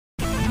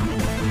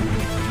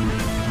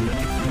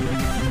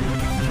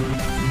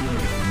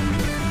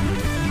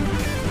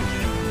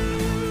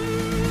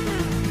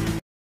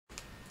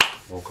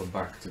welcome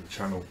back to the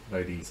channel,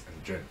 ladies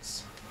and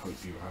gents. Hope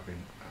you're having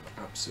an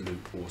absolute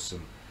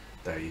awesome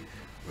day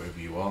wherever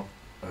you are.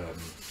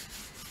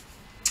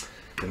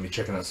 Gonna be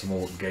checking out some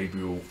more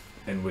Gabriel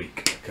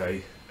Henrique.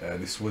 Okay,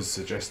 this was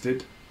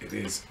suggested. It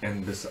is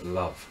Endless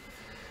Love.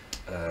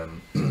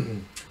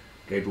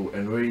 Gabriel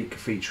Henrique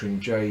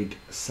featuring Jade,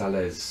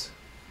 Salles.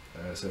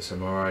 So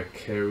Samara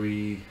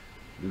Carey,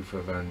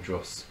 Luther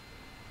Vandross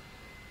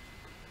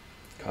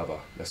cover.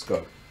 Let's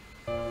go.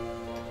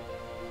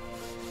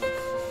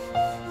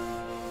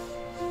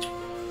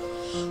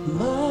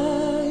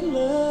 My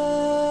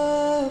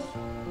love,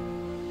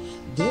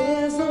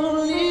 there's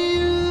only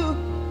you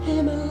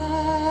in my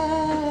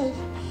life.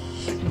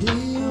 Do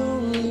you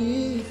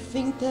only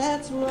think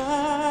that's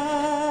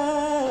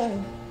right?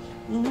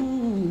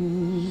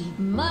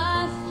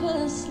 My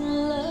first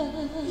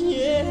love,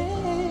 Yeah.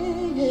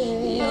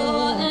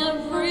 you're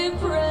every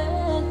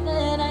breath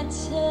that I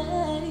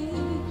take,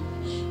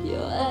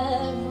 you're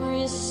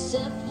every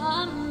step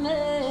I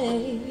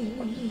make.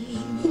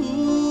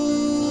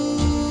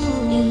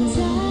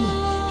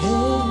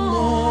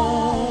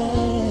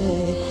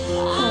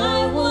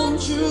 I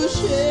want to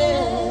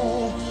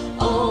share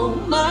all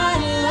my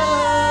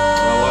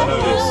love. Oh, I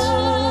know this.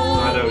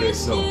 I know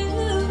this song.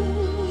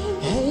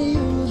 Hey,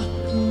 you,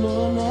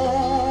 more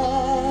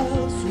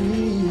else we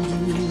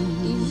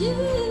do.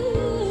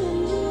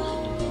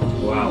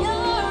 Wow.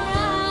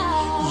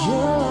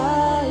 Your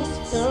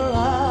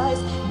eyes,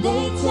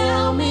 they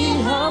tell me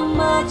how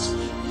much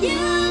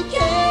you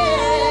care.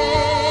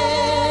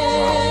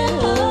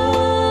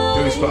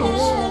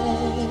 Goosebumps.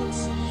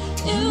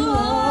 You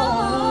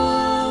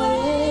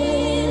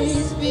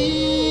always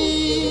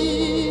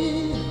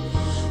be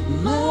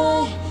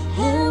my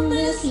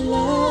endless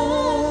love.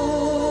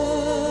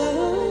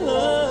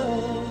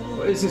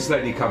 Where does this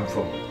lady come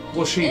from?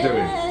 What's she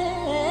doing?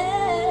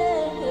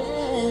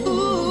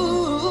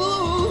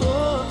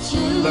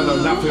 Don't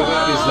know nothing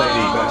about this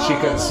lady, but she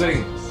can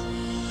sing.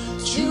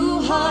 Two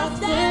hearts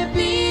that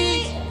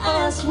beat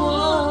as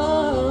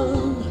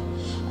one.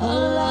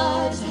 Our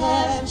lives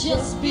have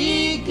just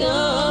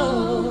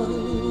begun.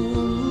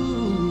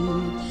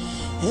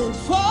 And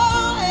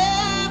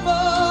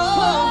forever,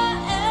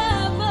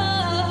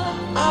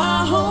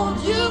 I hold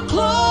you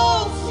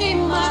close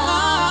in my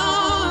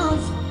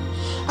arms.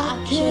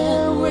 I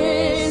can't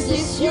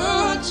resist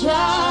your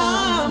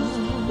charm.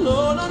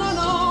 No, no, no,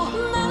 no.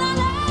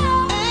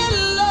 And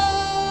love,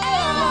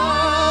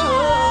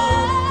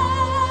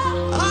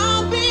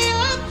 I'll be a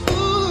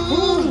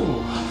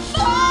fool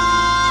for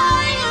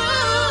you.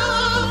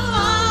 I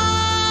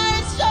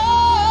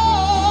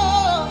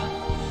saw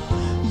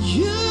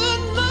you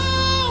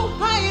know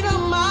I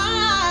don't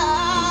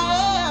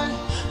mind.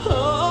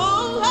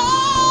 Oh,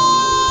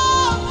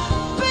 love,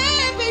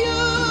 baby,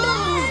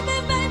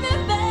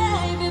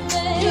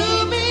 you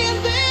mean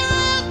the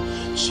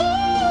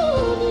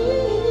truth.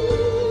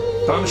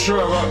 Don't show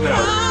her up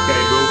now,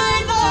 Gabriel.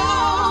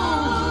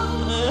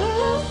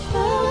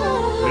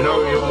 I know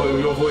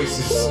your voice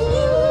is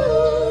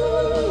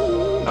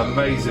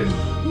amazing.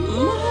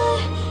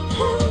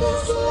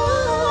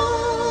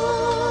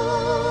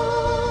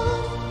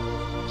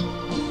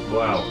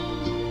 Wow.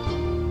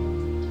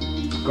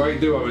 Great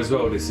duo as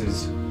well, this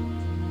is.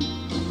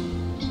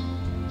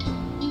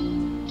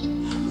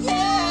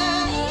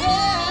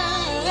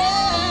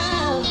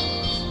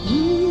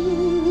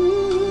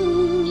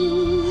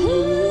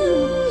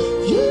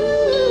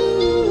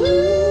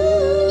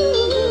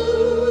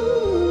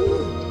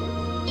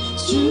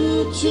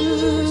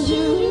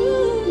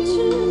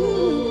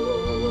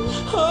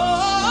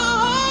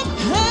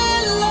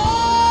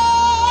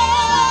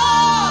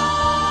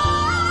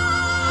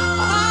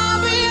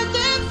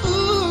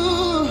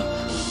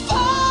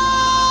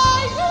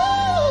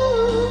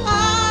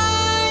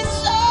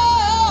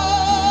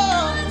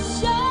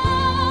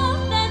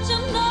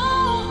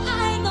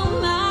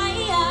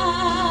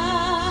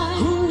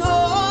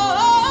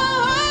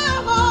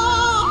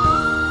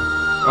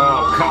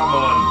 Oh, come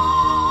on.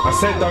 I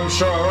said don't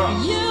show her up.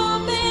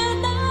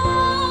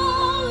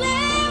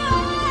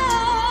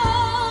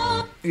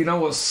 You know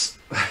what's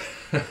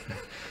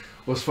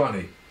what's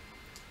funny?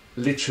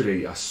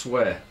 Literally, I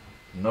swear,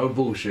 no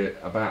bullshit,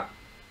 about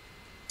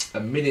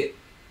probably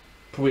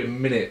a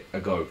minute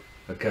ago,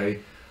 okay,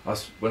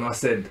 when I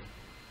said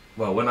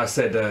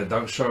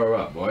don't show her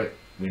up, right?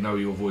 We know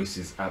your voice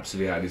is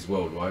absolutely out of this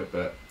world, right?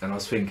 And I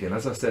was thinking,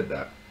 as I said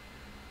that,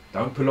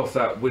 don't pull off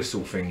that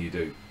whistle thing you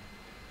do,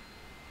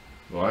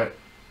 right?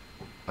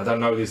 I don't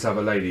know this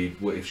other lady,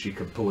 if she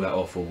can pull that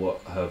off or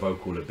what her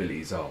vocal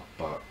abilities are,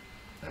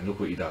 and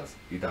look what he does.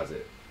 He does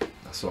it.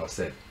 That's what I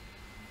said.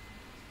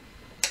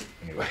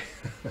 Anyway.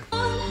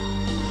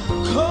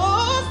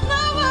 Cause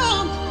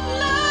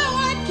now I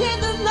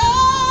can't deny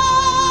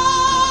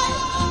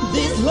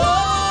this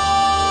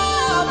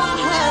love I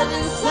have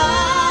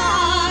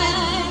inside,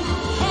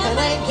 and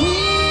I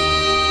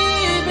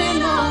give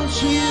it on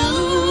to you.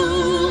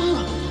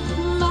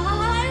 My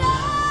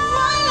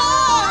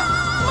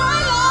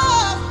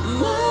love,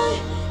 my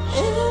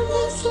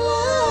endless love.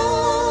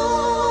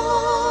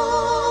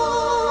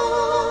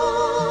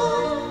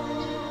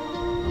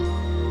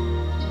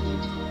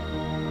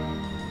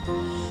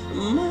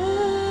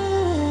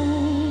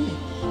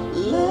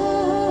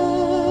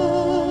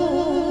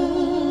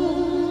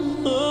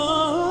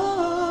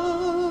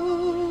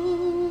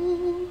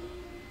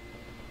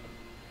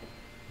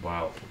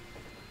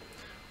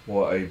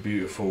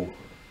 beautiful,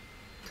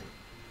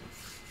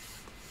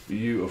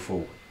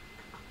 beautiful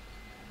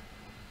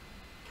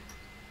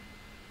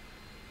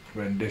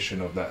rendition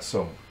of that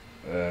song.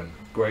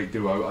 Great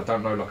duo. I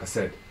don't know, like I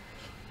said,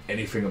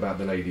 anything about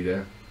the lady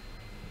there.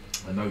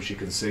 I know she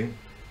can sing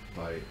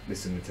by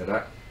listening to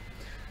that.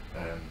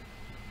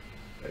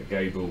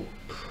 Gabriel,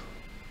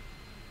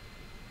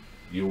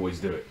 you always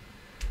do it,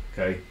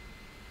 okay?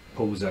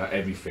 Pulls out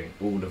everything,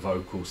 all the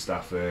vocal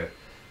stuff there.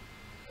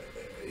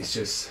 It's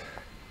just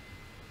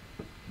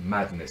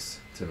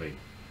madness to me.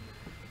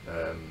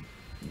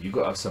 You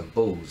got to have some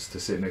balls to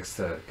sit next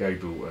to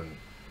Gabriel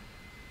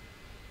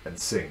and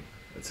sing,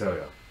 I tell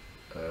you.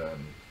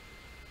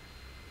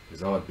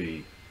 Because I'd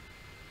be,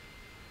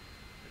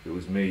 if it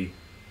was me,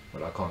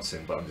 well, I can't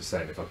sing, but I'm just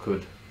saying, if I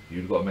could,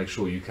 you've got to make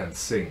sure you can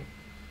sing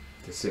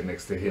to sit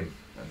next to him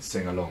and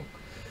sing along,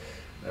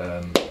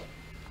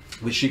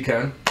 which she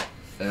can.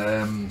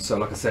 So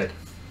like I said,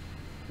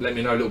 let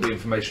me know a little bit of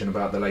information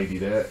about the lady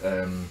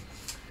there.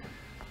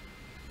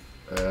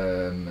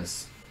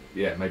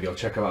 Yeah, maybe I'll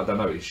check her out. I don't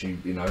know, is she,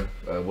 you know,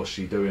 what's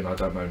she doing? I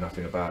don't know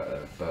nothing about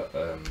her,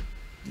 but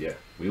yeah,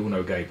 we all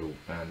know Gabriel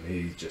and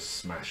he just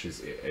smashes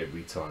it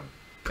every time.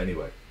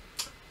 Anyway,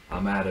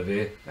 I'm out of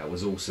here. That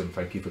was awesome.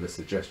 Thank you for the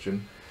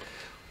suggestion.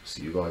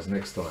 See you guys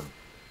next time.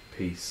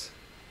 Peace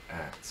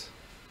out.